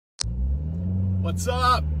What's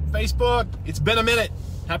up, Facebook? It's been a minute.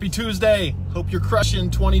 Happy Tuesday. Hope you're crushing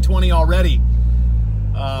 2020 already.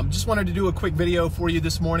 Just wanted to do a quick video for you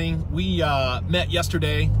this morning. We met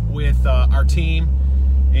yesterday with our team,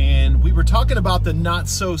 and we were talking about the not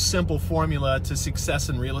so simple formula to success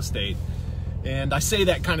in real estate. And I say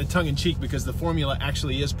that kind of tongue-in-cheek because the formula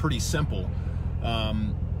actually is pretty simple.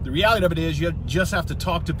 The reality of it is you just have to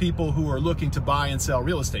talk to people who are looking to buy and sell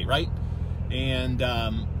real estate, right?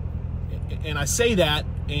 And I say that,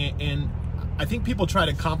 and I think people try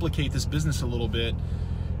to complicate this business a little bit,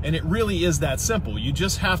 and it really is that simple. You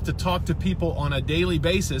just have to talk to people on a daily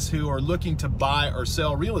basis who are looking to buy or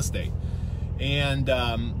sell real estate. And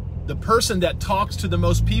the person that talks to the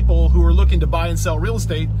most people who are looking to buy and sell real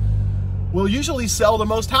estate will usually sell the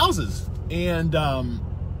most houses. And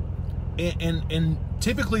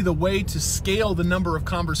typically the way to scale the number of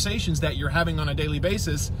conversations that you're having on a daily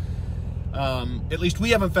basis, at least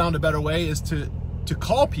we haven't found a better way, is to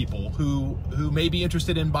call people who may be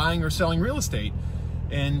interested in buying or selling real estate.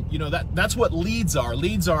 And you know, that's what leads are.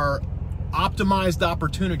 Leads are optimized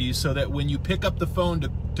opportunities so that when you pick up the phone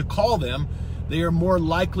to call them, they are more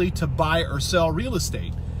likely to buy or sell real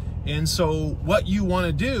estate. And so what you want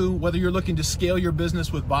to do, whether you're looking to scale your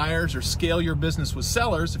business with buyers or scale your business with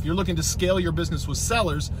sellers, if you're looking to scale your business with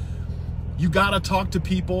sellers, you got to talk to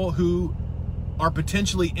people who are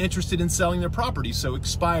potentially interested in selling their property. So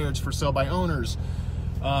expireds for sell by owners.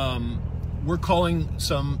 We're calling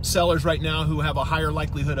some sellers right now who have a higher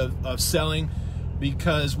likelihood of selling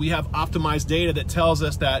because we have optimized data that tells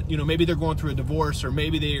us that, you know, maybe they're going through a divorce, or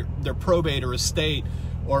maybe they're probate or estate,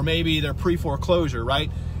 or maybe they're pre-foreclosure,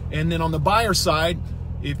 right? And then on the buyer side,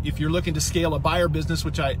 if you're looking to scale a buyer business,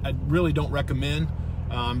 which I really don't recommend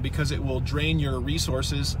because it will drain your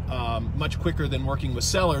resources much quicker than working with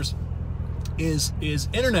sellers, is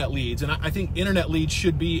internet leads. And I think internet leads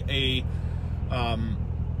should be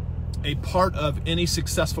a part of any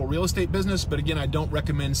successful real estate business. But again, I don't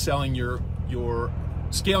recommend scaling your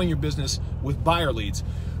business with buyer leads.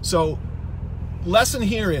 So lesson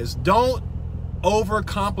here is, don't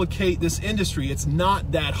overcomplicate this industry. It's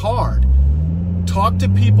not that hard. Talk to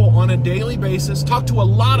people on a daily basis. Talk to a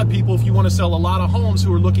lot of people if you want to sell a lot of homes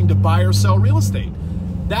who are looking to buy or sell real estate.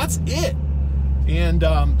 That's it. And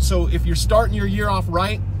so if you're starting your year off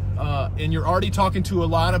right, and you're already talking to a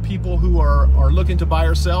lot of people who are looking to buy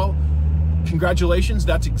or sell, congratulations.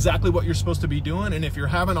 That's exactly what you're supposed to be doing. And if you're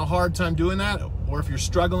having a hard time doing that, or if you're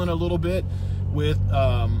struggling a little bit with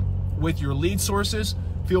your lead sources,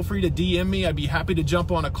 feel free to DM me. I'd be happy to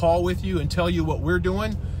jump on a call with you and tell you what we're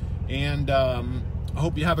doing. And I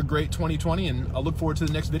hope you have a great 2020, and I'll look forward to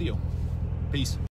the next video. Peace.